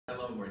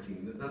martini.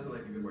 Nothing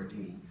like a good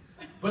martini.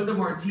 But the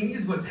martini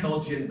is what's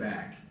held gin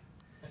back.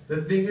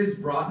 The thing is,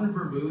 rotten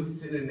vermouth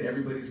sitting in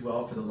everybody's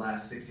well for the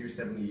last 60 or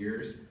 70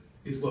 years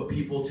is what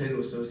people tend to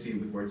associate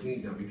with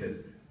martinis now,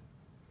 because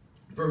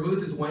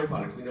vermouth is a wine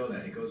product. We know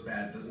that. It goes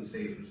bad. It doesn't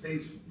stay. It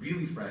stays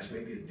really fresh,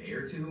 maybe a day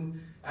or two.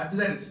 After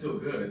that, it's still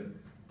good,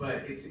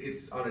 but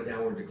it's on a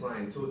downward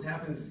decline. So what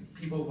happens is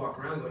people walk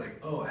around going like,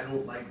 oh, I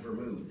don't like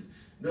vermouth.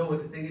 No, what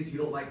the thing is, you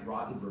don't like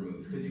rotten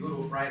vermouth, because you go to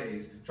a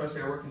Fridays. Trust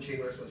me, I worked in chain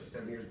restaurants for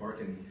 7 years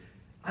bartending.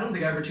 I don't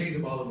think I ever changed a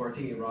bottle of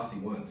Martini and Rossi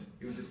once.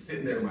 It was just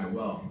sitting there in my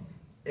well.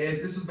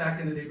 And this was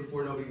back in the day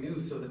before nobody knew.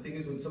 So the thing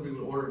is, when somebody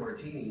would order a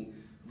martini,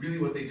 really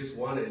what they just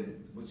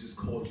wanted was just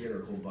cold gin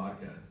or cold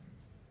vodka.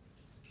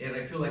 And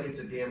I feel like it's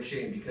a damn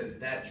shame, because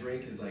that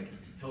drink is like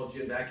held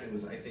gin back and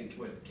was, I think,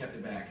 what kept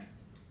it back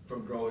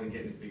from growing and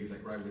getting as big as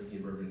like rye whiskey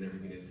and bourbon and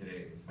everything is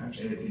today.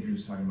 Actually, I think you're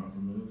just talking about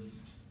vermouth.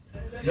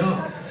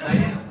 No, I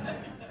am.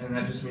 And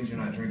that just means you're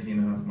not drinking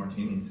enough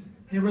martinis.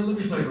 Hey, let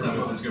me tell you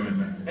something. Just going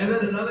back. And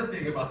then another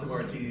thing about the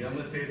martini, I'm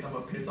going to say this, I'm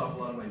going to piss off a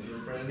lot of my gin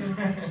friends.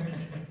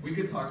 We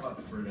could talk about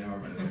this for an hour,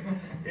 by the way.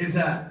 Is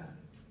that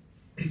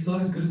it's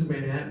not as good as a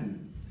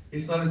Manhattan.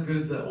 It's not as good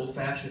as an old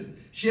fashioned.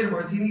 Shit, a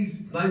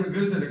martini's not even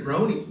good as a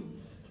Negroni.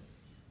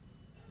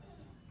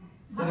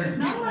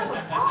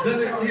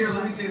 Here,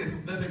 let me say this.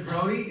 The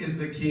Negroni is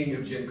the king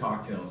of gin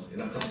cocktails,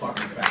 and that's a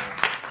fucking fact.